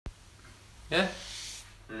Yeah.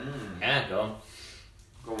 Yeah, go on.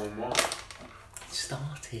 Go on, what?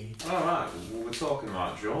 Started. Alright, well, we're talking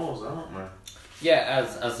about Jaws, aren't we? Yeah,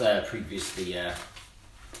 as previously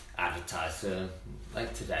advertised,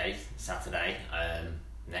 like today, Saturday,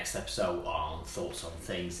 next episode on Thoughts on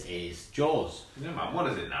Things is Jaws. Yeah, man, what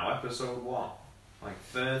is it now? Episode what? Like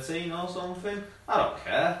 13 or something? I don't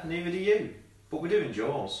care, neither do you. But we're doing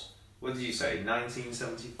Jaws. What did you say,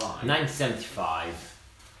 1975? 1975.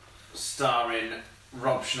 Starring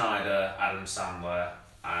Rob Schneider, Adam Sandler,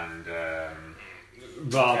 and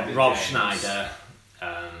Rob James. Schneider,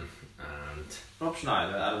 and Rob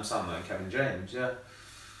Schneider, Adam Sandler, and Kevin James.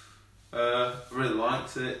 Yeah, really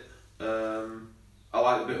liked it. I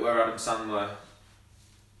like the bit where Adam Sandler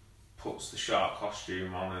puts the shark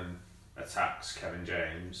costume on and attacks Kevin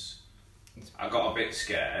James. I got a bit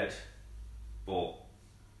scared, but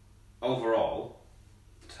overall,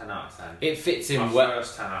 10 out of 10. it fits in My well.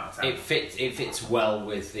 first 10 out of 10. It fits well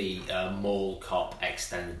with the Mall Cop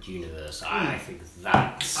extended universe. I think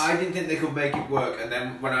that's. I didn't think they could make it work, and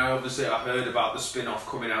then when I heard about the spin-off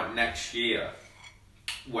coming out next year,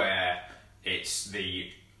 where it's the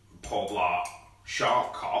Paul Blart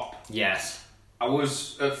Shark Cop. Yes. At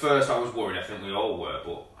first I was worried. I think we all were,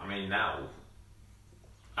 but I mean now,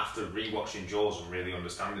 after rewatching Jaws and really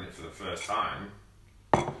understanding it for the first time,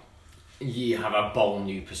 You have a bold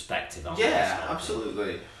new perspective on this. yeah,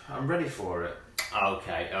 absolutely, I'm ready for it.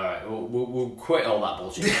 Okay, alright, we'll quit all that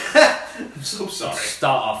bullshit. I'm so sorry.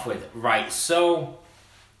 Start off with, right, so,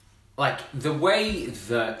 like, the way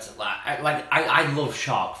that, I love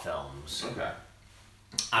shark films. Okay.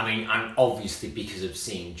 I mean, and obviously because of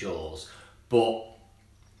seeing Jaws, but,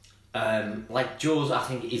 like, Jaws, I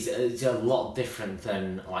think, is a lot different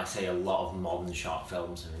than, like, say, a lot of modern shark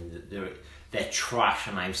films. I mean, they're trash,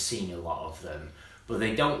 and I've seen a lot of them, but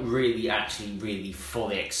they don't really really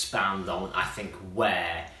fully expand on, I think,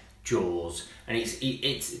 where Jaws, and it's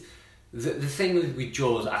the thing with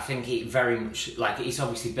Jaws, I think it very much, like, it's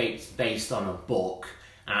obviously based on a book,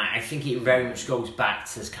 and I think it very much goes back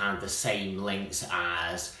to kind of the same links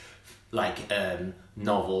as, like,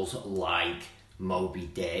 novels like Moby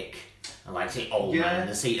Dick, and, like, say, Old Man in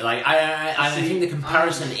the Sea. Like, I think the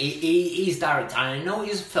comparison is direct. And I know it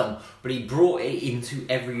is a film, but he brought it into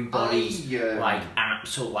everybody's like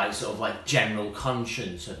absolute, like, sort of, like, general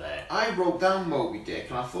conscience of it. I wrote down Moby Dick,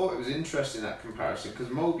 and I thought it was interesting, that comparison, because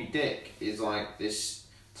Moby Dick is like this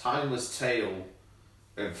timeless tale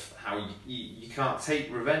of how you can't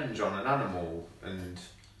take revenge on an animal, and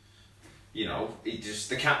you know,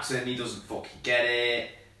 the captain, he doesn't fucking get it.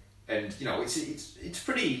 And you know, it's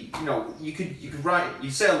pretty. You know, you could write. You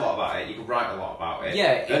say a lot about it. You could write a lot about it.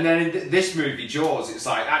 Yeah. And then in this movie, Jaws, it's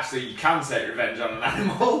like, actually you can take revenge on an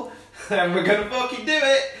animal, and we're gonna fucking do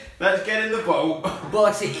it. Let's get in the boat. Well,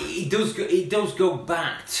 like I say, it does go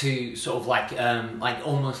back to sort of like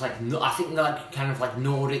almost like, I think, like, kind of like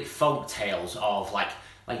Nordic folk tales of, like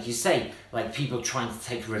you say, like, people trying to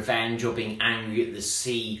take revenge or being angry at the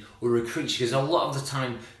sea or a creature, because a lot of the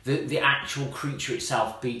time the actual creature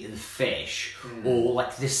itself, be it the fish or,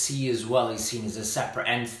 like, the sea as well, is seen as a separate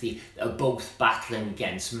entity that are both battling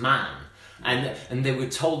against man. And they were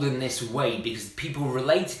told in this way because people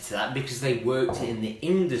related to that because they worked in the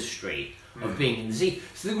industry of being in the sea.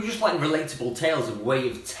 So they were just like relatable tales, a way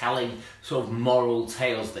of telling sort of moral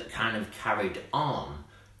tales that kind of carried on.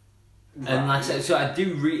 Right. And like so I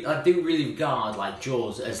do really regard, like,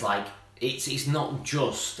 Jaws as, like, it's not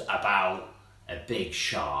just about a big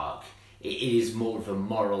shark. It is more of a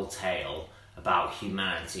moral tale about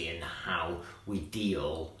humanity and how we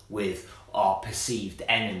deal with our perceived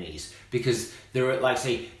enemies, because there are, like,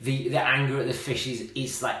 say, the anger at the fish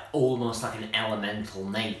is like almost like an elemental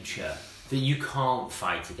nature that you can't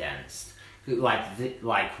fight against. Like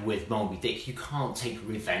with Moby Dick, you can't take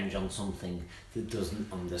revenge on something that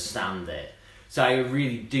doesn't understand it. So I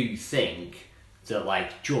really do think that,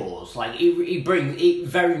 like, Jaws, like, it brings it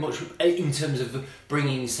very much in terms of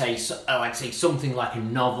bringing, say, something like a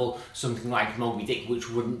novel, something like Moby Dick, which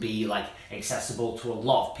wouldn't be, like, accessible to a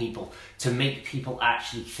lot of people, to make people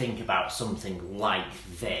actually think about something like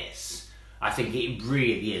this. I think it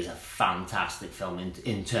really is a fantastic film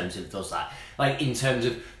in terms of does that. Like, in terms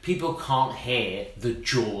of people can't hear the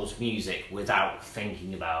Jaws music without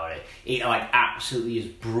thinking about it. It, like, absolutely has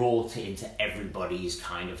brought it into everybody's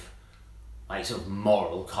kind of, like, sort of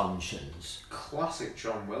moral conscience. Classic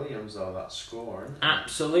John Williams, though, that score, isn't it?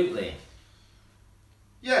 Absolutely.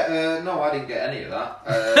 Yeah, no, I didn't get any of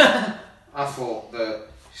that. I thought that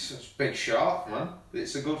it's a Big Shark, man.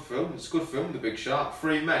 It's a good film. It's a good film, The Big Shark.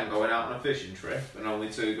 3 men going out on a fishing trip and only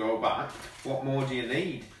 2 go back. What more do you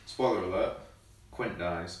need? Spoiler alert. Quint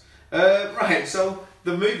dies. Right, so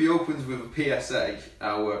the movie opens with a PSA.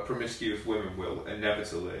 Our promiscuous women will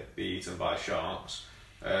inevitably be eaten by sharks.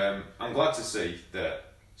 I'm glad to see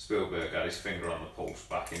that Spielberg had his finger on the pulse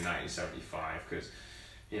back in 1975 because,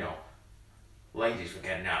 you know, ladies were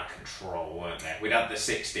getting out of control, weren't they? We'd had the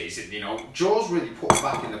 60s and, you know, Jaws really put it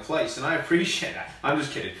back into place and I appreciate that. I'm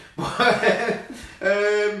just kidding.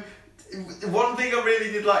 One thing I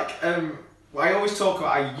really did like, I always talk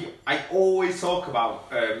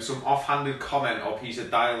about some offhanded comment or piece of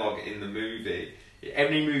dialogue in the movie.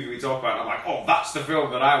 Every movie we talk about, I'm like, oh, that's the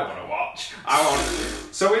film that I want to watch.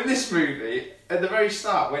 So in this movie, at the very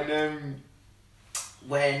start, when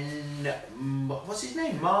what's his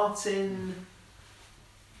name? Martin.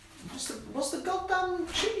 What's the goddamn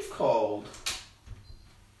chief called?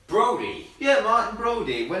 Brody. Yeah, Martin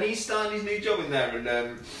Brody. When he's starting his new job in there,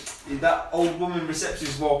 and that old woman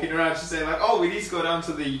receptionist walking around, she's saying like, "Oh, we need to go down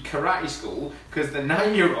to the karate school because the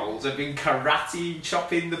 9-year-olds have been karate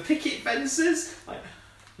chopping the picket fences." Like,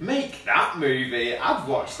 make that movie. I'd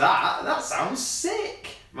watch that. That sounds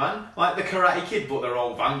sick, man. Like the Karate Kid, but they're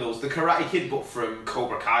all vandals. The Karate Kid, but from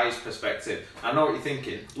Cobra Kai's perspective. I know what you're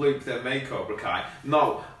thinking. Luke, they made Cobra Kai.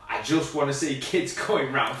 No. I just want to see kids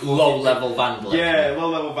going round low-level vandalism. Yeah,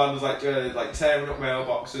 low-level vandals like tearing up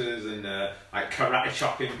mailboxes and like karate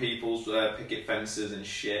chopping people's picket fences and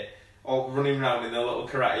shit, or running around in their little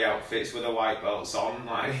karate outfits with their white belts on.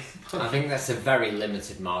 Like, I think that's a very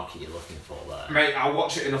limited market you're looking for there. Mate, I'll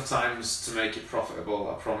watch it enough times to make it profitable.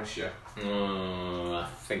 I promise you. I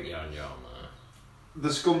think you're on your own there. The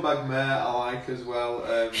scumbag mayor I like as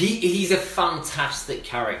well. He's a fantastic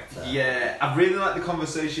character. Yeah, I really like the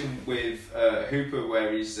conversation with Hooper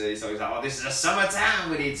where he's like, "Oh, this is a summer town.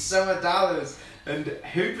 We need summer dollars." And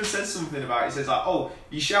Hooper says something about it. He says like, "Oh,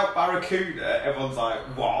 you shout barracuda," everyone's like,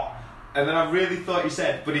 "What?" And then I really thought he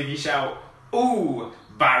said, "But if you shout, ooh,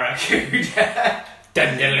 barracuda."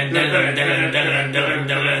 Dun, dun, dun, dun, dun, dun, dun,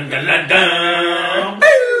 dun, dun, dun.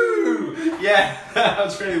 Yeah, I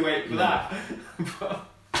was really waiting for that. But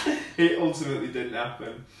it ultimately didn't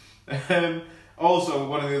happen. Also,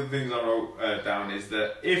 one of the other things I wrote down is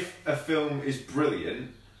that if a film is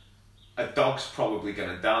brilliant, a dog's probably going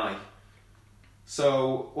to die.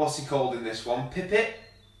 So, what's he called in this one? Pipit?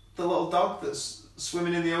 The little dog that's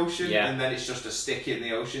swimming in the ocean? Yeah. And then it's just a stick in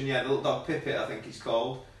the ocean. Yeah, the little dog Pipit, I think he's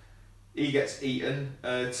called. He gets eaten.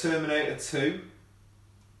 Terminator 2.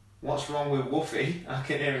 What's wrong with Wolfie? I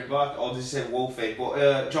can hear him back. Or did you say Wolfie?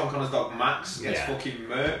 But John Connor's dog Max gets fucking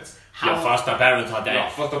murked. Your foster parents are dead. Your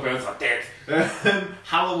foster parents are dead.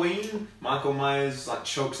 Halloween, Michael Myers like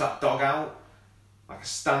chokes that dog out. Like a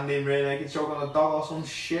standing rear naked choke on a dog or some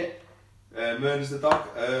shit. Murders the dog.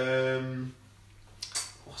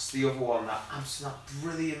 What's the other one? That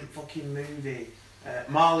brilliant fucking movie.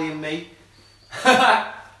 Marley and Me.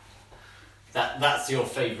 That's your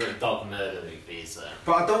favourite dog murder movie, is it?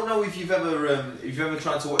 But I don't know if you've ever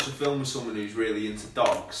tried to watch a film with someone who's really into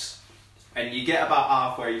dogs, and you get about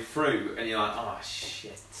halfway through, and you're like, oh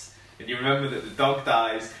shit, and you remember that the dog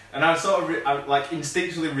dies, and I sort of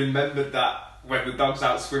instinctually remembered that when the dog's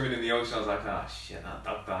out swimming in the ocean, I was like, oh shit, that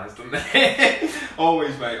dog dies, doesn't it?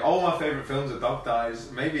 Always, mate. All my favourite films, a dog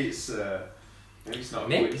dies. Maybe it's not.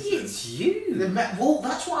 Maybe it's you. Well,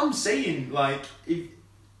 that's what I'm saying. Like if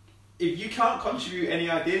you can't contribute any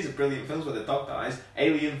ideas of brilliant films where the dog dies,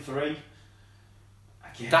 Alien 3, I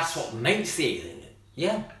guess. That's what makes the Alien.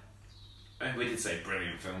 Yeah. And we did say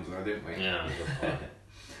brilliant films though, didn't we? Yeah, good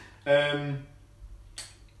point.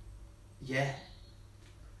 Yeah.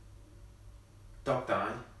 Dog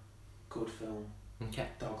die, good film. Okay.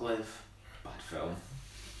 Dog live, bad film.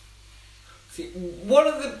 See,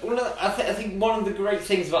 I think one of the great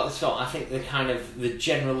things about this film, I think the kind of the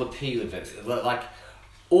general appeal of it, like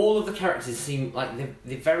all of the characters seem like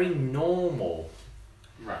they're very normal.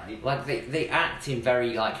 Right. Like they act in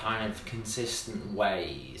very like kind of consistent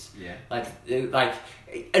ways. Yeah. Like,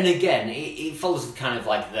 and again, it follows the kind of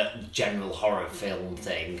like the general horror film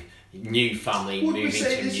thing. New family moving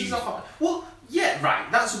to a new. Well, yeah, right.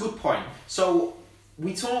 That's a good point. So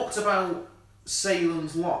we talked about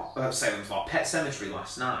Salem's Lot, Pet Sematary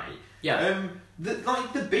last night. Yeah.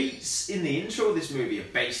 The beats in the intro of this movie are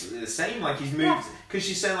basically the same. Like he's moved because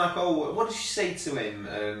she's saying like, oh, what does she say to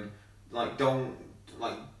him? Don't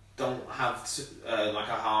have like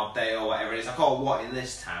a hard day or whatever. It's like, oh, what in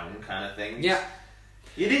this town kind of thing. Yeah.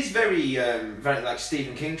 It is very like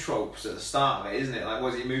Stephen King tropes at the start of it, isn't it? Like,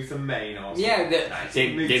 was he moved to Maine or something? Yeah,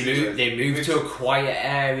 they moved to a quiet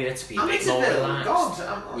area to be a bit more relaxed.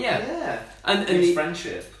 Yeah. And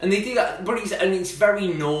friendship. And they do that, but it's very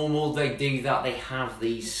normal. They do that. They have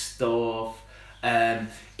these stuff,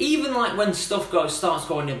 Even like when stuff starts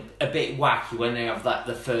going a bit wacky, when they have like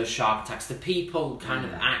the first shark attacks, the people kind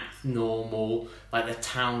of act normal, like the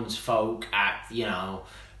townsfolk act, you know,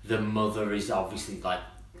 the mother is obviously like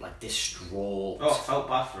distraught. Oh, I felt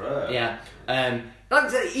bad for her. Yeah. Like I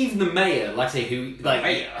say, even the mayor, like I say, who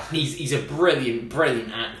like he's a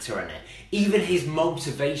brilliant actor in it. Even his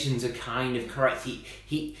motivations are kind of correct.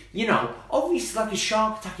 He you know, obviously like a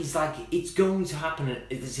shark attack is like it's going to happen.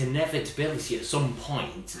 It's inevitability at some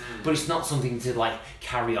point, but it's not something to like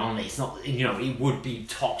carry on. It's not, you know, it would be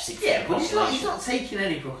toxic. Yeah, for the but he's not taking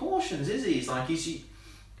any precautions, is he? He's like he's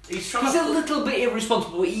trying. He's a little bit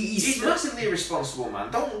irresponsible. He's massively irresponsible,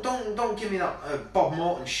 man. Don't give me that Bob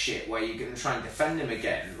Morton shit where you're going to try and defend him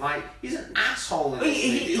again. Like, he's an asshole in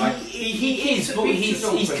this movie. He is, but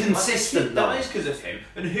he's consistent. That is because of him.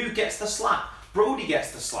 And who gets the slap? Brody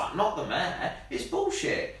gets the slap, not the mayor. It's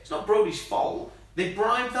bullshit. It's not Brody's fault. They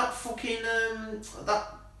bribed that fucking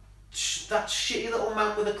that shitty little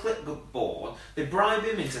man with a clipboard. They bribe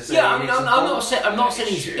him into saying. Yeah, I'm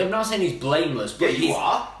not saying he's blameless. But yeah, you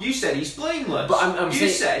are. You said he's blameless. But you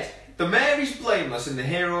said the mayor is blameless and the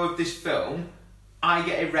hero of this film. I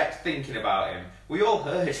get erect thinking about him. We all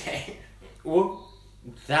heard it. Well,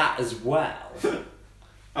 that as well.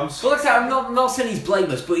 I'm not saying he's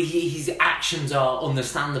blameless, but his actions are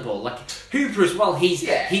understandable. Like Hooper as well, he's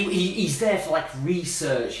there for like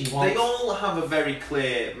research. They all have a very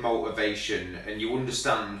clear motivation, and you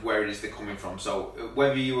understand where it is they're coming from. So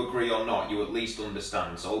whether you agree or not, you at least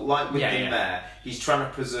understand. So like with him there, he's trying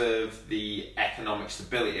to preserve the economic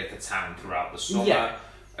stability of the town throughout the summer. Yeah.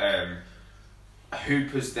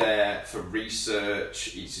 Hooper's there for research.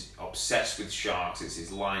 He's obsessed with sharks. It's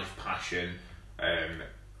his life passion.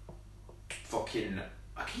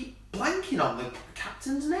 I keep blanking on the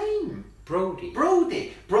captain's name. Brody.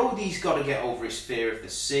 Brody's got to get over his fear of the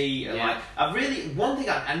sea. And one thing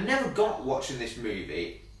I never got watching this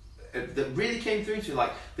movie that really came through to me,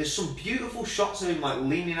 like, there's some beautiful shots of him like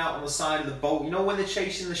leaning out on the side of the boat. You know when they're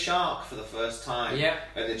chasing the shark for the first time, and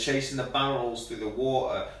they're chasing the barrels through the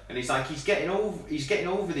water, and he's getting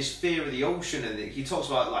over this fear of the ocean, and he talks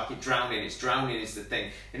about like it's drowning is the thing,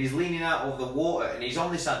 and he's leaning out over the water, and he's on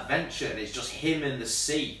this adventure, and it's just him and the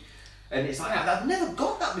sea, and it's like I've never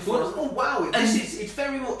got that before. I was like, oh wow, it's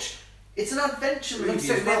very much. It's an adventure movie as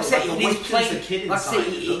well.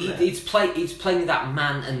 It's playing that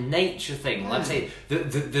man and nature thing. Let's say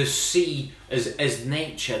the sea as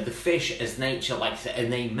nature, the fish as nature,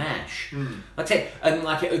 and they mesh. Let's say, and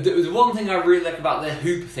the one thing I really like about the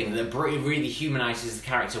Hooper thing that really humanises the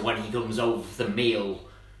character when he comes over for the meal,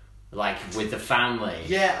 like with the family.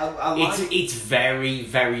 Yeah, I like it's very,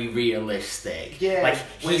 very realistic. Yeah, like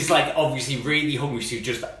he's like obviously really hungry, so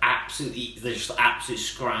just absolutely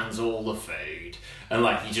scrans all the food, and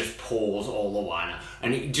like he just pours all the wine out,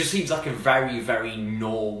 and it just seems like a very, very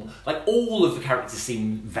normal. Like all of the characters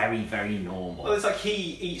seem very, very normal. Well, it's like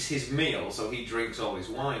he eats his meal, so he drinks all his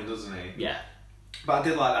wine, doesn't he? Yeah. But I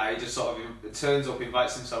did like that. He just sort of turns up,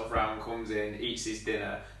 invites himself round, comes in, eats his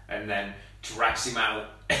dinner, and then drags him out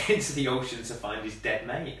into the ocean to find his dead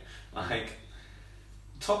mate. Like,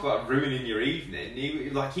 talk about ruining your evening.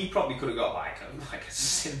 He probably could have got like a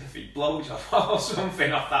sympathy blowjob or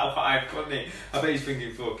something off that vibe, couldn't he? I bet he's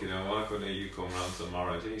thinking, fucking hell, why couldn't you come round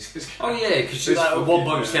tomorrow, Jesus Christ? Oh yeah, because she at one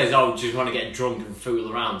point says, "Oh, just want to get drunk and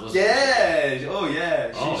fool around," doesn't she? Oh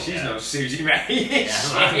yeah. She's no Susie May.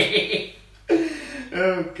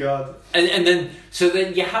 Oh god. And then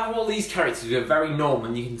you have all these characters who are very normal,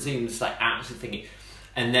 and you can see them just like absolutely thinking.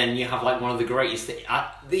 And then you have like one of the greatest.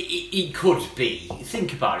 It could be.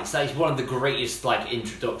 Think about it. It's like one of the greatest like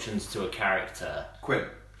introductions to a character. Quint.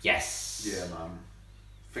 Yes. Yeah, man.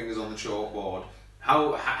 Fingers on the chalkboard.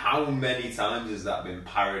 How many times has that been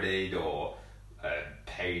parodied or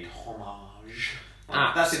paid homage?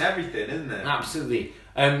 That's in everything, isn't it? Absolutely.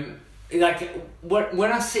 Like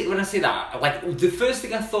when I see that, like the first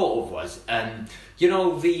thing I thought of was, you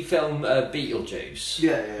know, the film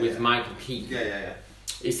Beetlejuice with Michael Keaton. Yeah.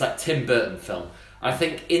 It's like Tim Burton film. I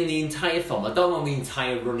think in the entire film, I don't know the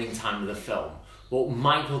entire running time of the film, but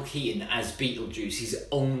Michael Keaton as Beetlejuice, he's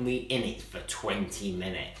only in it for 20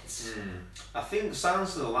 minutes. I think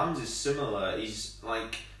Silence of the Lambs is similar. He's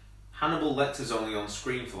like Hannibal Lecter's only on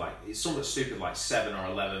screen for like, it's something stupid like 7 or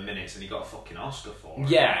 11 minutes, and he got a fucking Oscar for it.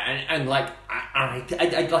 Yeah, and like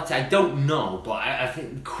I don't know, but I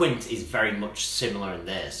think Quint is very much similar in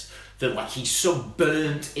this. That like he's so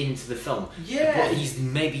burnt into the film, but he's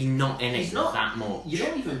maybe not in it that much. You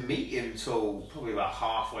don't even meet him till probably about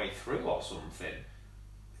halfway through or something.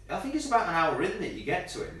 I think it's about an hour in that you get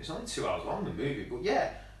to him. It's only 2 hours long, the movie, but yeah,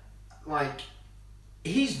 like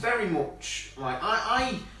he's very much like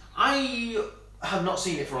I have not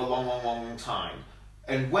seen it for a long time.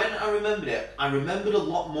 And when I remembered it, I remembered a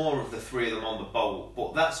lot more of the three of them on the boat.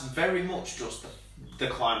 But that's very much just the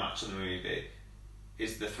climax of the movie.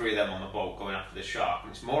 Is the three of them on the boat going after the shark,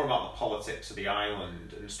 and it's more about the politics of the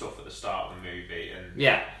island and stuff at the start of the movie,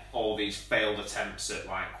 and all these failed attempts at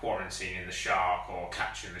like quarantining the shark or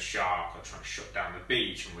catching the shark or trying to shut down the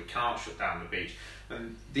beach, and we can't shut down the beach.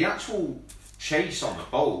 And the actual chase on the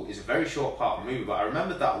boat is a very short part of the movie, but I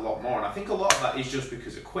remembered that a lot more, and I think a lot of that is just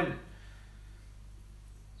because of Quint.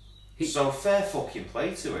 So fair fucking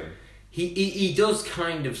play to him. He does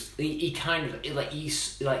kind of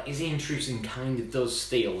his introducing kind of does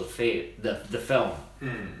steal the film,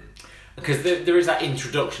 because there is that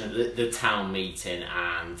introduction at the town meeting,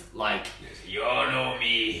 and like, you all know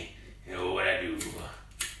me, you know what I do.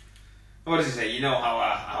 What does he say? You know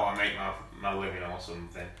how I make my living or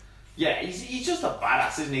something. Yeah, he's just a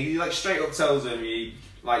badass, isn't he? He like straight up tells him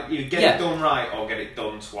either get it done right or get it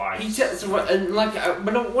done twice. He tells, and like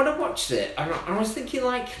when I watched it, I was thinking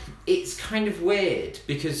like it's kind of weird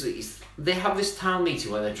because they have this town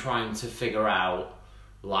meeting where they're trying to figure out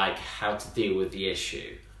like how to deal with the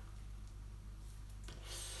issue,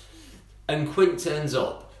 and Quint turns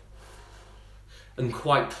up and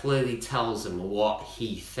quite clearly tells them what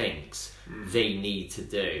he thinks they need to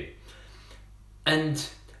do, and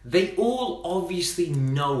they all obviously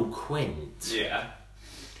know Quint. Yeah.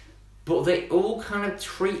 But they all kind of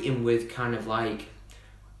treat him with kind of like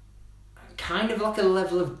a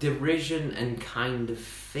level of derision and kind of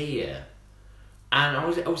fear. And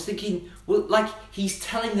I was thinking, well, like, he's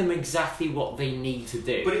telling them exactly what they need to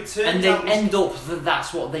do. But it turns and they out end up that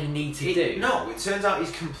that's what they need to do. No, it turns out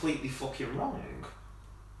he's completely fucking wrong.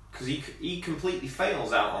 Because he completely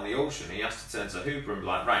fails out on the ocean. He has to turn to Hooper and be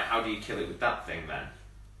like, right, how do you kill it with that thing then?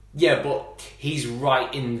 Yeah, but he's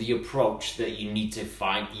right in the approach that you need to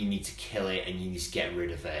kill it, and you need to get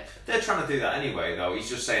rid of it. They're trying to do that anyway, though. He's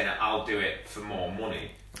just saying, I'll do it for more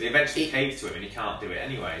money. They eventually cave to him, and he can't do it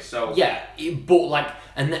anyway, so... Yeah, but like...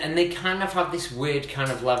 And they kind of have this weird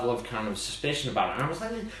kind of level of kind of suspicion about it. And I was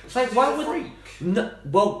like... It's like, why would... Freak.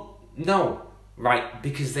 No. Right,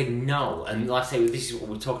 because they know. And like I say, this is what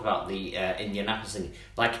we talk about the Indianapolis thing.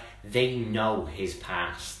 Like, they know his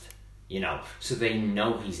past. You know, so they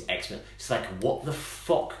know he's X-Men. It's like, what the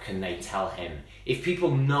fuck can they tell him? If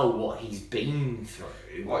people know what he's been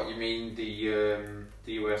through... What, you mean the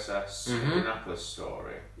USS Indianapolis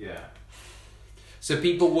story? Yeah. So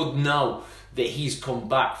people would know that he's come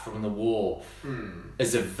back from the war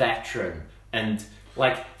as a veteran, and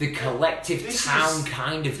like the collective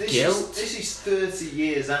guilt. This is 30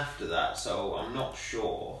 years after that, so I'm not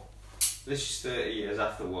sure. This is 30 years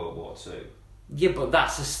after World War II. Yeah, but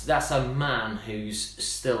that's a man who's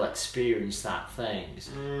still experienced that things.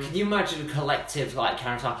 Can you imagine a collective like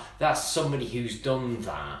character? That's somebody who's done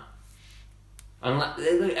that, and like,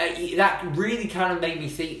 that really kind of made me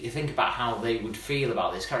think about how they would feel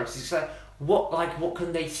about this character. It's like what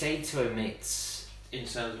can they say to him? It's in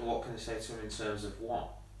terms of what can they say to him in terms of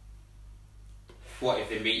what? What if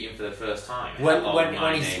they meet him for the first time?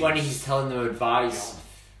 When he's telling them advice.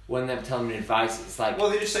 When they're telling me advice, it's like... Well,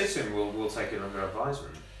 they just say to him, we'll take it under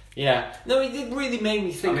advisement. Yeah. No, it really made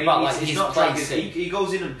me think about like his placing. He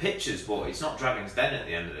goes in and pitches, but it's not Dragon's Den at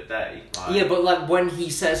the end of the day. Like, yeah, but like when he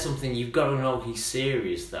says something, you've got to know he's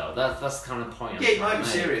serious, though. That's the kind of point. Yeah, he might be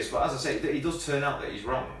serious, but as I say, he does turn out that he's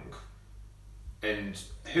wrong. And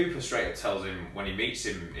Hooper straight up tells him when he meets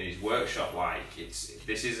him in his workshop, like,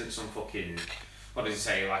 this isn't some fucking... What does he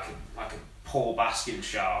say? Like a Paul Baskin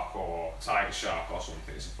shark or tiger shark or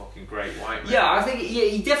something. It's a fucking great white man. Yeah, I think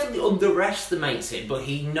he definitely underestimates it, but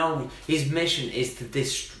he knows his mission is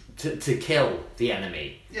to kill the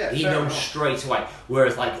enemy. Yeah, he knows straight away.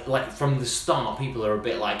 Whereas like from the start, people are a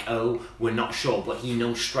bit like, oh, we're not sure, but he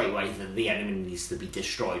knows straight away that the enemy needs to be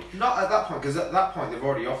destroyed. Not at that point, because at that point they've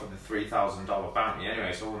already offered the $3,000 bounty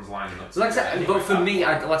anyway. Someone's lining up. But for me,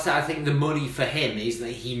 I think the money for him is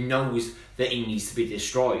that he knows that he needs to be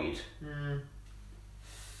destroyed.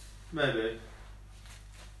 Maybe.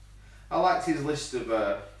 I liked his list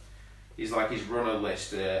of. His runner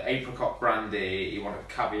list: apricot brandy. He wanted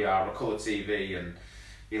caviar, a colour TV, and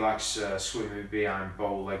he likes swimming behind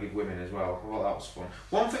bow-legged women as well. Well, that was fun.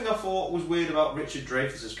 One thing I thought was weird about Richard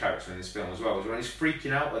Dreyfuss's character in this film as well was when he's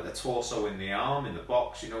freaking out at the torso in the arm in the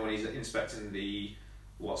box. You know, when he's inspecting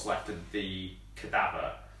what's left of the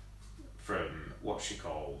cadaver from what's she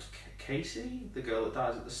called, Casey, the girl that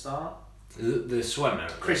dies at the start. The swimmer,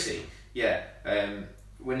 Chrissy. Yeah.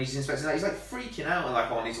 when he's inspecting that, he's like freaking out and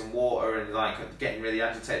like, oh, I need some water and like getting really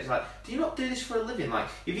agitated. It's like, do you not do this for a living? Like,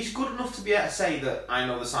 if he's good enough to be able to say that I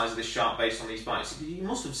know the size of this shark based on these bites, you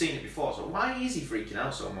must have seen it before. So why is he freaking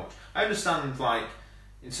out so much? I understand, like,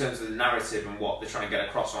 in terms of the narrative and what they're trying to get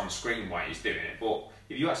across on screen why he's doing it, but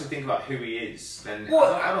if you actually think about who he is, then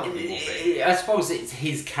I don't think he will be. I suppose it's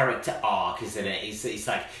his character arc, isn't it? It's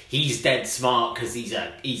like he's dead smart because he's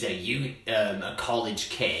a college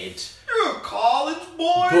kid. You're a college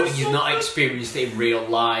boy, but he's not experienced it in real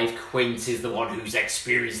life. Quint is the one who's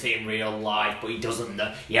experienced it in real life, but he doesn't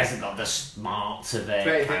know. He hasn't got the smarts of it.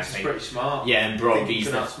 But he thinks he's pretty smart. Yeah, and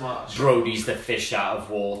Brody's the fish out of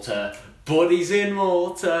water. But he's in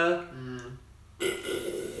water.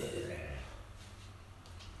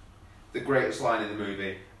 The greatest line in the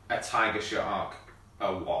movie: a tiger shark,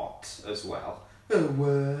 a what as well? A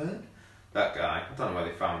what? That guy. I don't know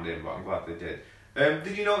where they found him, but I'm glad they did.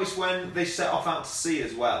 Did you notice when they set off out to sea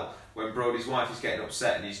as well? When Brody's wife is getting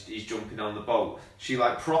upset and he's jumping on the boat, she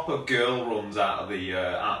like proper girl runs out of the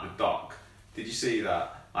dock. Did you see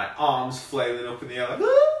that? Like arms flailing up in the air, like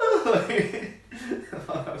I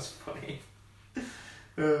thought that was funny.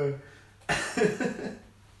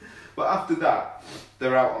 But after that,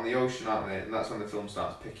 they're out on the ocean, aren't they? And that's when the film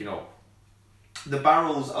starts picking up. The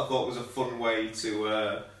barrels, I thought, was a fun way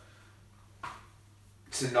to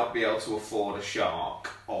not be able to afford a shark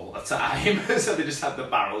all the time. So they just had the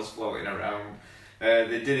barrels floating around.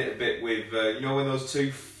 They did it a bit with, you know, when those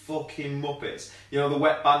two fucking Muppets, you know, the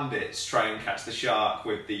Wet Bandits try and catch the shark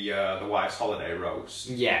with the wife's holiday roast.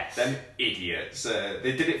 Yes. Them idiots.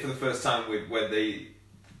 They did it for the first time with when the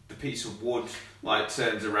piece of wood like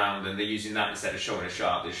turns around and they're using that instead of showing a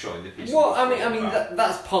shark, they're showing the piece of wood. Well, I mean,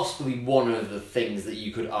 that's possibly one of the things that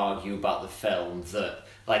you could argue about the film, that,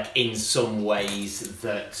 like, in some ways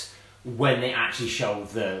that when they actually show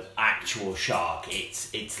the actual shark,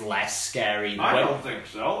 it's less scary. I don't think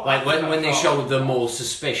so. Like, when they show the more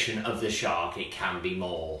suspicion of the shark, it can be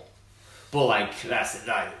more. But, like,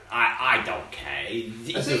 I don't care.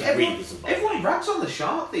 Everyone rags on the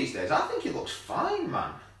shark these days. I think it looks fine,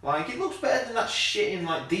 man. Like, it looks better than that shit in,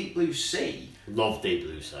 like, Deep Blue Sea. Love Deep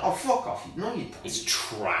Blue Sea. Oh, fuck off. No, you don't. It's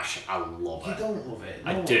trash. I love it. You don't love it.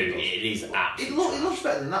 I do. It is absolutely It looks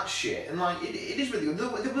better than that shit. And, like, it is really good. The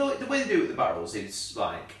way they do it with the barrels is,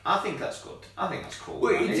 like, I think that's good. I think that's cool.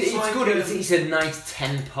 Well, it's like, good. It's a nice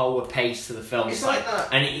tempo, a pace to the film. It's like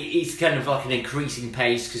that. And it's kind of like an increasing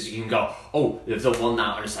pace because you can go, oh, they've done one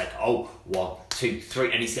now, and it's like, oh, 1, 2,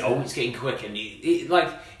 3, and it's getting quick, and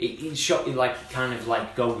it shot you like, it kind of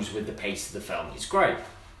like goes with the pace of the film. It's great.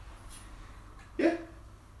 Yeah.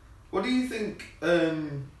 What do you think?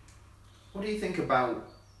 What do you think about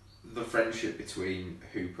the friendship between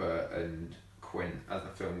Hooper and Quint as the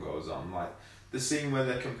film goes on? Like the scene where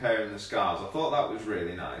they're comparing the scars. I thought that was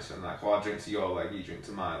really nice. And like, oh, I drink to your leg, you drink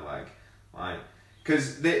to my leg. Like,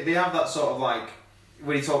 because they have that sort of like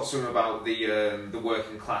when he talks to him about the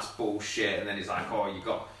working class bullshit, and then he's like, oh,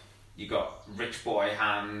 you got rich boy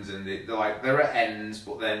hands, and they're at ends,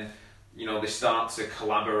 but then, you know, they start to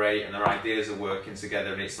collaborate and their ideas are working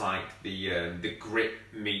together, and it's like the grit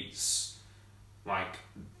meets like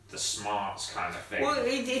the smarts kind of thing. Well,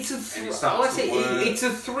 it's a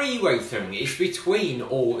three-way thing. It's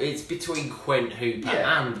between Quint, Hooper,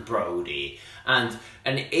 and Brody, and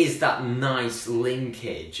it is that nice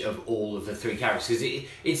linkage of all of the three characters,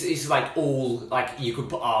 because it's like all, like, you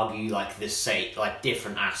could argue like like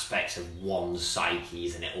different aspects of one's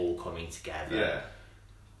psyches and it all coming together. Yeah.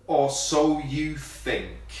 Or so you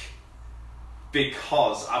think,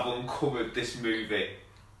 because I've uncovered this movie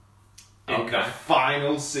in the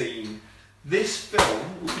final scene. This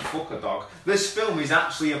film, fuck a dog. This film is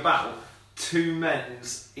actually about two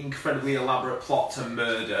men's incredibly elaborate plot to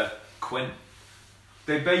murder Quint.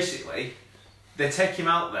 They take him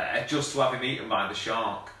out there just to have him eaten by the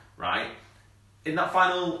shark, right? In that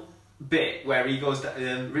final bit where he goes,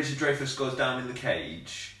 Richard Dreyfuss goes down in the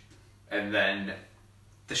cage, and then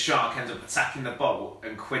the shark ends up attacking the boat,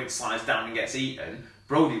 and Quint slides down and gets eaten.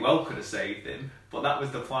 Brody well could have saved him, but that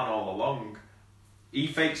was the plan all along. He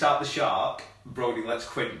fakes out the shark, Brody lets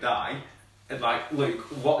Quint die, and like, Luke,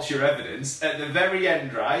 what's your evidence? At the very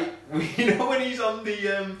end, right, you know when he's on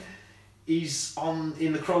the,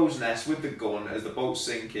 in the crow's nest with the gun as the boat's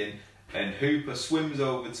sinking, and Hooper swims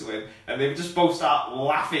over to him, and they just both start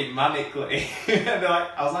laughing manically. And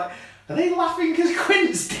I was like, are they laughing because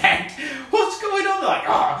Quint's dead? What's going on? They're like,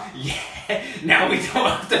 oh, yeah, now we don't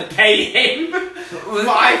have to pay him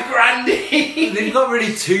 $5,000. They've got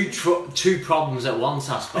really two problems at once,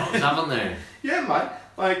 I suppose, haven't they? Yeah, man.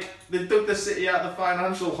 Like, they dug the city out of the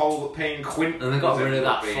financial hole that paying Quint. And they got rid of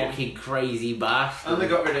that being. fucking crazy bastard. And they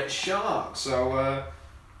got rid of Shark, so,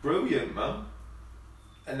 brilliant, man.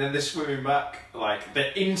 And then they're swimming back, like,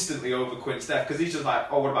 they're instantly over Quint's death, because he's just like,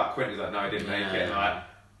 oh, what about Quint? He's like, no, he didn't make it. And like,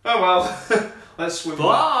 oh well, let's swim back.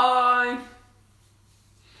 Bye!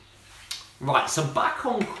 Right, so back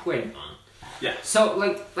on Quint, man. Yeah. So,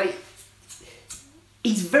 like,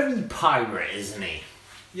 he's very pirate, isn't he?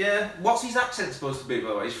 Yeah, what's his accent supposed to be, by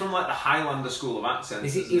the way? He's from, like, the Highlander school of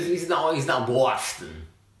accents, He's not Boston.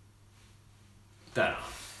 Don't know.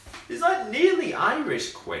 He's, like, nearly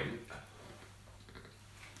Irish, Quint.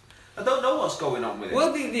 I don't know what's going on with him.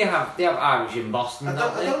 Well, they have Irish in Boston,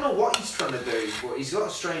 I don't know what he's trying to do, but he's got a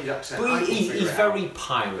strange accent. But he's very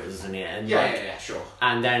pirate, isn't he? And yeah, sure.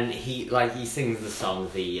 And then he sings the song,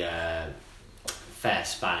 the Fair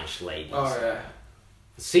Spanish Ladies. Oh, yeah.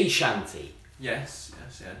 Sea Shanty. Yes.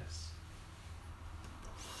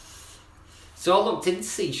 So I looked into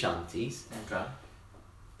sea shanties. Okay.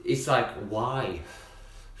 It's like, why?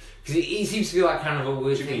 Because it seems to be like kind of a weird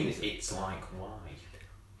What do you thing. mean, it's like, why?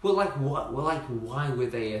 Well, like what? Well, like why were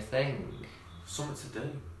they a thing? Something to do.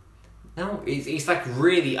 No, it's like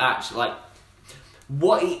really actually like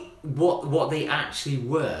what they actually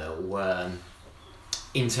were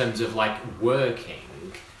in terms of like working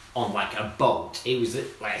on like a boat. It was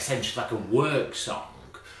like essentially like a work song,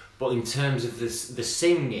 but in terms of the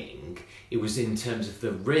singing, it was in terms of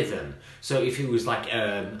the rhythm. So if it was like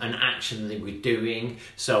an action they were doing,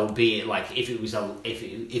 so be it like if it was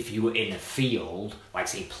if you were in a field, like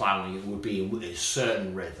say ploughing, it would be a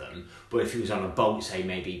certain rhythm. But if it was on a boat, say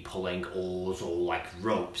maybe pulling oars or like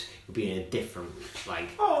ropes, it would be in a different like.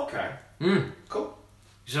 Oh, okay. Cool.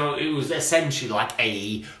 So it was essentially like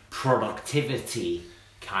a productivity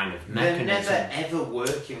kind of mechanism. They're never ever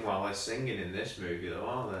working while they're singing in this movie, though,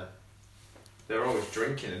 are they? They're always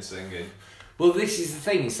drinking and singing. Well, this is the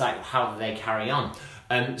thing. It's like, how do they carry on?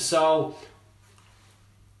 So,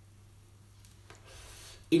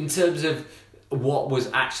 in terms of what was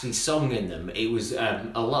actually sung in them, it was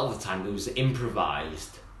a lot of the time it was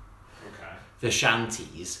improvised. Okay. The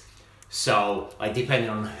shanties. So, like, depending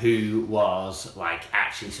on who was like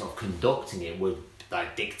actually sort of conducting it, would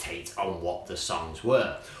like dictate on what the songs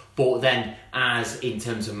were. But then, as in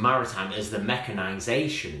terms of maritime, as the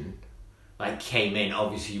mechanization like came in,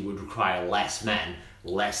 obviously you would require less men,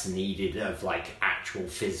 less needed of like actual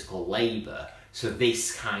physical labour. So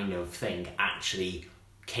this kind of thing actually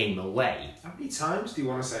came away. How many times do you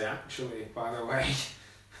want to say actually, by the way?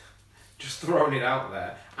 Just throwing it out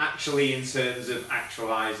there. Actually, in terms of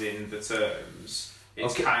actualising the terms,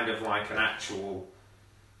 it's Okay. kind of like an actual...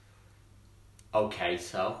 Okay,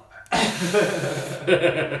 so?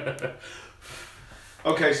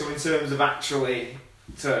 Okay, so in terms of actually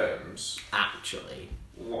terms, Actually,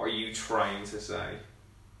 what are you trying to say?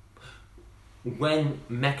 when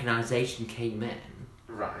mechanisation came in,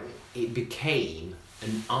 Right. it became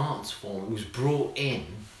an art form. It was brought in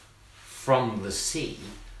from the sea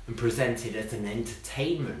and presented as an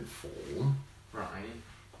entertainment form, Right.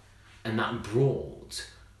 and that brought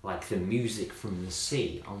like the music from the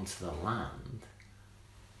sea onto the land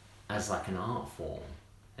as like an art form.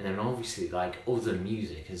 And then obviously like other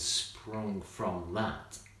music has sprung from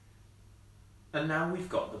that. And now we've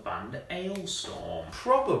got the band Ailstorm.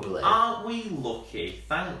 Probably. Aren't we lucky?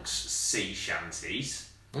 Thanks, sea shanties.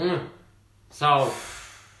 So,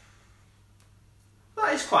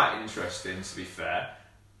 That is quite interesting, to be fair.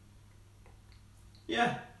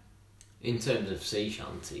 Yeah. in terms of sea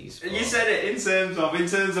shanties. You said it in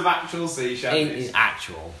terms of actual sea shanties. It's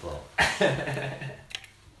actual, but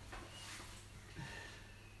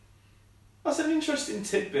That's an interesting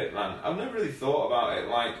tidbit, man. I've never really thought about it.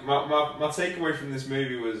 Like, my takeaway from this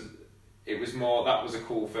movie was, it was more, that was a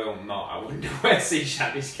cool film, not, I wonder where sea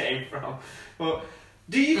shanties came from. But,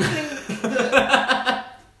 do you think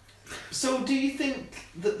that... So, do you think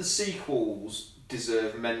that the sequels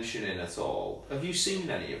deserve mentioning at all? Have you seen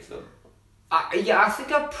any of them? I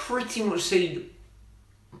think I've pretty much seen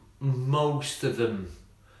most of them.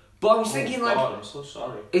 But I was thinking, like, God, I'm so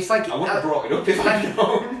sorry. it's like I wouldn't have brought it up if I'd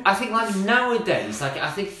known. I think like nowadays, like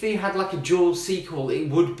I think if they had like a Jaws sequel, it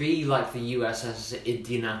would be like the USS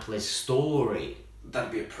Indianapolis story.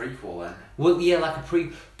 That'd be a prequel then. Well, yeah, like a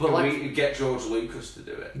but Can like we get George Lucas to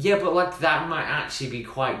do it? yeah, but like that might actually be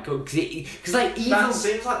quite good because like even That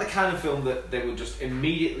seems like the kind of film that they would just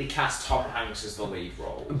immediately cast Tom Hanks as the lead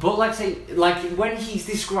role. but like say like when he's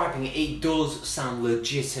describing it, it does sound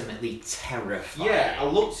legitimately terrifying. Yeah, I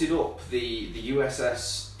looked it up. The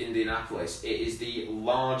USS Indianapolis. It is the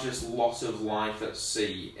largest loss of life at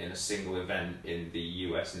sea in a single event in the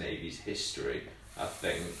US Navy's history. I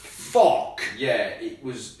think. Fuck! Yeah, it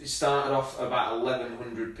started off about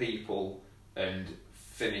 1,100 people and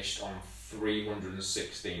finished on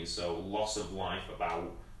 316, so loss of life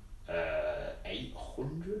about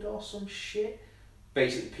 800 or some shit.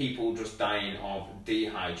 Basically, people just dying of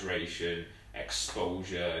dehydration,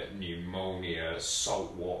 exposure, pneumonia,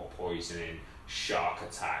 saltwater poisoning, shark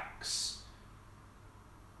attacks,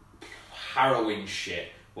 harrowing shit.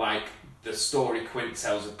 Like the story Quint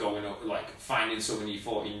tells of going up, like finding someone you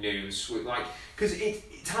thought he knew, like, because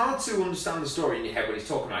it's hard to understand the story in your head when he's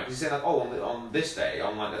talking about it. Because he's saying like, oh, on this day,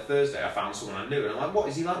 on like the Thursday, I found someone I knew, and I'm like, what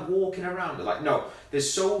is he like walking around? They're like, no, there's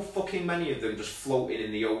so fucking many of them just floating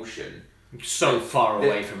in the ocean. So far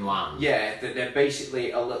away from land. Yeah, that they're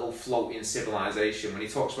basically a little floating civilization. When he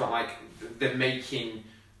talks about like they're making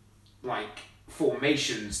like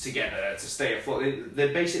formations together to stay afloat,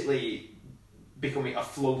 they're basically becoming a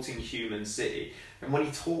floating human city. And when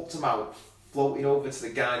he talked about floating over to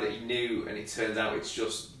the guy that he knew, and it turns out it's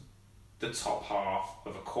just the top half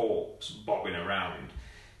of a corpse bobbing around,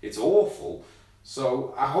 it's awful.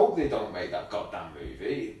 So I hope they don't make that goddamn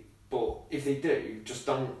movie. But if they do, just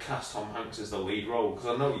don't cast Tom Hanks as the lead role, because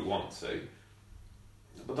I know you want to.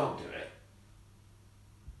 But don't do it.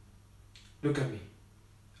 Look at me.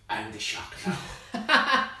 I'm the shark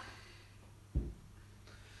now.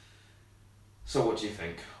 So what do you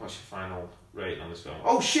think? What's your final rating on this film?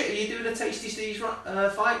 Oh shit, are you doing a Tasty Steve's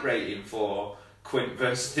fight rating for Quint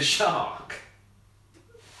versus the Shark?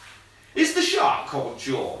 Is the shark called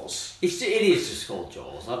Jaws? It is just called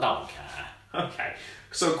Jaws, I don't care. Okay.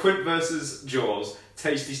 So Quint versus Jaws,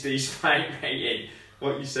 Tasty Steve's fight rating.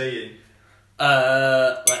 What are you saying?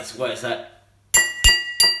 Where's that?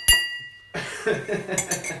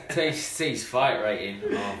 Tasty Steve's fight rating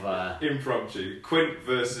of impromptu. Quint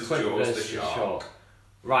versus Jaws the shark.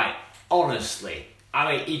 Right, honestly,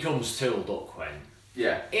 I mean, he comes tooled up, Quint.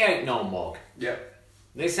 Yeah. He ain't no mug. Yep.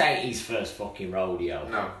 This ain't his first fucking rodeo.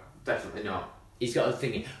 No, definitely not. He's got a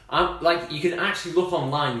thing. Like, you can actually look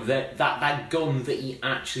online that gun that he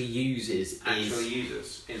actually uses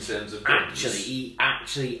uses in terms of guns. He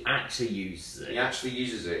actually uses it. He actually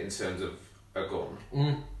uses it in terms of a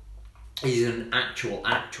gun. He's an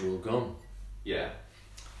actual gun. Yeah.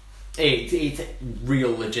 It's a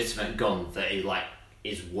real legitimate gun that he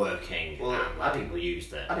is working. Well, people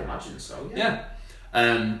used it. I'd imagine so. Yeah.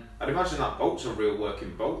 I'd imagine that boat's a real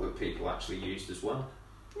working boat that people actually used as well.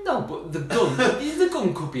 No, but the gun, the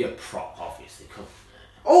gun could be a prop, obviously, couldn't it?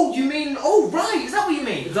 Oh, you mean? Oh, right. Is that what you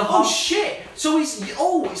mean? Shit. So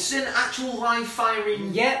it's an actual live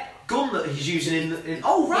firing. Yep. Gun that he's using in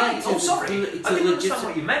oh right, yeah, sorry, I didn't understand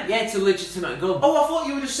what you meant. Yeah, it's a legitimate gun. Oh, I thought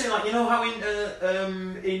you were just saying, like, you know how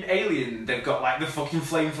in Alien they've got like the fucking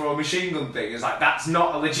flamethrower machine gun thing. It's like, that's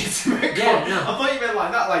not a legitimate gun. Yeah, no. I thought you meant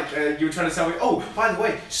like that, like you were trying to tell me, oh, by the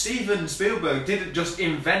way, Steven Spielberg didn't just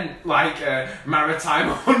invent like maritime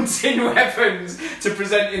hunting weapons to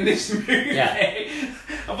present in this movie. Yeah.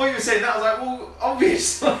 I thought you were saying that. I was like, well,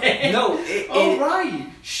 obviously. No. Right.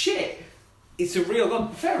 Shit. It's a real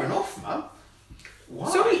gun. Fair enough, man.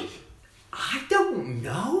 Why? So I don't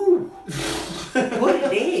know what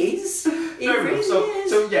it is. It Fair really enough. is.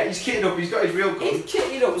 So yeah, he's kitted up. He's got his real gun. He's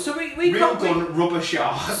kitted up. So we real gun, rubber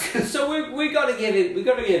shark. So we got to give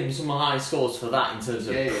him some high scores for that in terms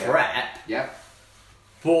of prep. Yep.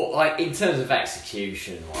 But like in terms of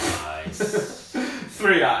execution wise,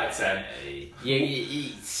 3 out of 10.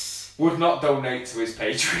 Would not donate to his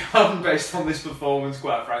Patreon based on this performance,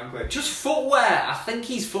 quite frankly. Just footwear. I think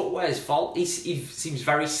his footwear's fault. He seems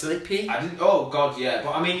very slippy. Oh god, yeah.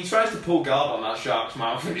 But I mean, he tries to pull guard on that shark's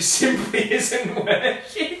mouth, and it simply isn't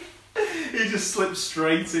working. He just slips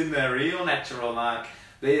straight in there. Heel nectar on that.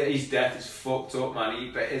 His death is fucked up, man. He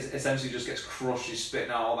essentially just gets crushed. He's spitting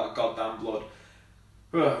out all that goddamn blood.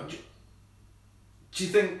 Do you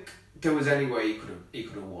think there was any way he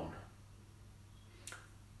could have won?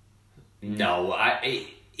 No,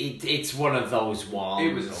 it's one of those ones.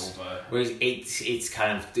 It was over. Where it's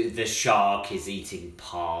kind of the shark is eating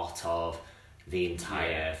part of the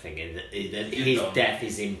entire thing, and his death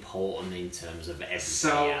is important in terms of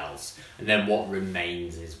everything else, and then what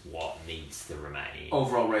remains is what needs to remain.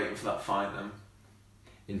 Overall rating for that fight, then.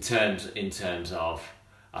 In terms of.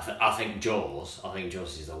 I think Jaws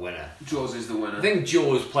is the winner. Jaws is the winner. I think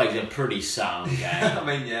Jaws plays a pretty sound game. I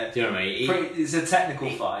mean, yeah. Do you know what I mean? It's a technical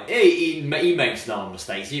fight. He makes no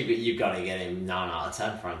mistakes. You've got to get him 9 out of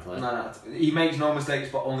 10, frankly. 9 out of 10. He makes no mistakes,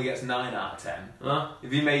 but only gets 9 out of 10. Huh? If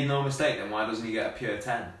he made no mistake, then why doesn't he get a pure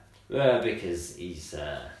 10? Because he's...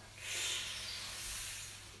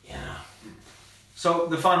 yeah. So,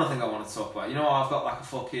 the final thing I want to talk about, you know, I've got like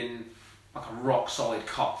a rock solid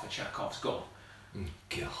cock for Chekhov's gun.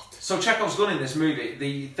 God. So Chekhov's gun in this movie,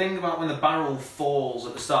 the thing about when the barrel falls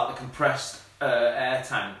at the start of the compressed air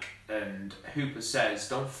tank, and Hooper says,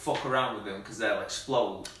 don't fuck around with them because they'll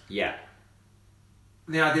explode. Yeah.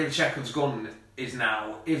 The idea of Chekhov's gun is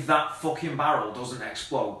now, if that fucking barrel doesn't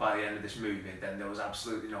explode by the end of this movie, then there was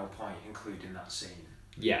absolutely no point including that scene.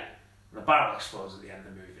 Yeah. The barrel explodes at the end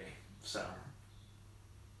of the movie, so...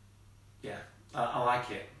 Yeah, I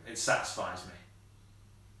like it. It satisfies me.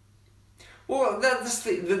 Well, that's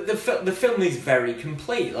the film is very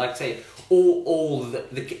complete. Like I say, all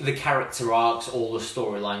the character arcs, all the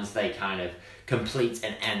storylines, they kind of complete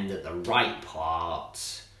and end at the right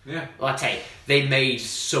part. Yeah. Like I say, they made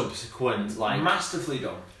subsequent masterfully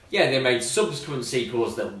done. Yeah, they made subsequent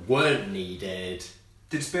sequels that weren't needed.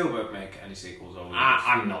 Did Spielberg make any sequels over?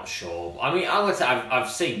 I'm not sure. I mean,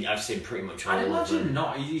 I've seen pretty much all I'd of them. imagine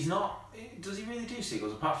not. He's not. Does he really do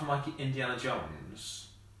sequels apart from like Indiana Jones?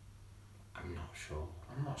 I'm not sure.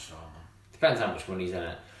 I'm not sure, man. Depends how much money's in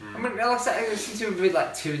it. I mean, like I said, it seems to be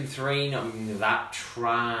like 2 and 3, not that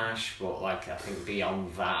trash, but like I think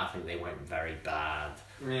beyond that, I think they went very bad.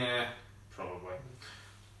 Yeah, probably.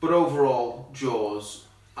 But overall, Jaws,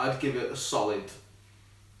 I'd give it a solid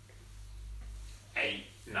 8,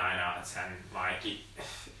 9 out of 10. Like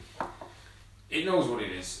it knows what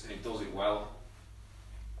it is and it does it well.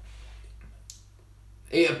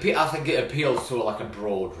 I think it appeals to like a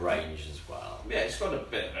broad range as well. Yeah, it's got a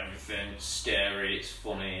bit of everything. It's scary, it's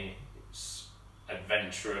funny, it's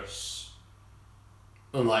adventurous.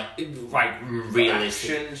 And like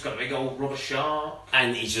realistic. Action, it's got a big old rubber shark.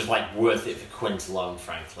 And it's just like worth it for Quint alone,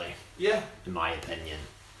 frankly. Yeah. In my opinion.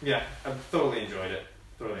 Yeah, I've thoroughly enjoyed it.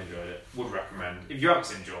 Would recommend. If you haven't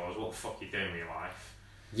seen Jaws, what the fuck are you doing with your life?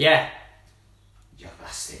 Yeah. You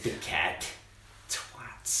bastard. The cat.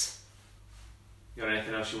 Twats. You got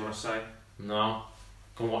anything else you want to say? No.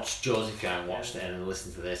 Go and watch Jaws if you haven't watched it and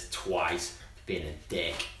listen to this twice for being a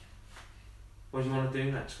dick. What do you want to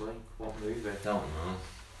do next week? What movie? Don't know.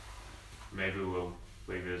 Maybe we'll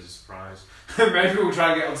leave it as a surprise. Maybe we'll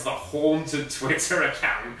try and get onto the haunted Twitter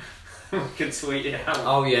account. We can tweet it out.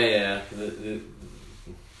 Oh yeah.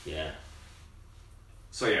 Yeah.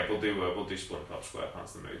 So yeah, we'll do SpongeBob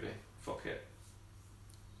SquarePants the movie. Fuck it.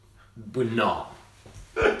 We're not.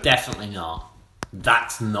 Definitely not.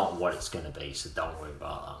 That's not what it's going to be, so don't worry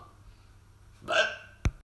about that.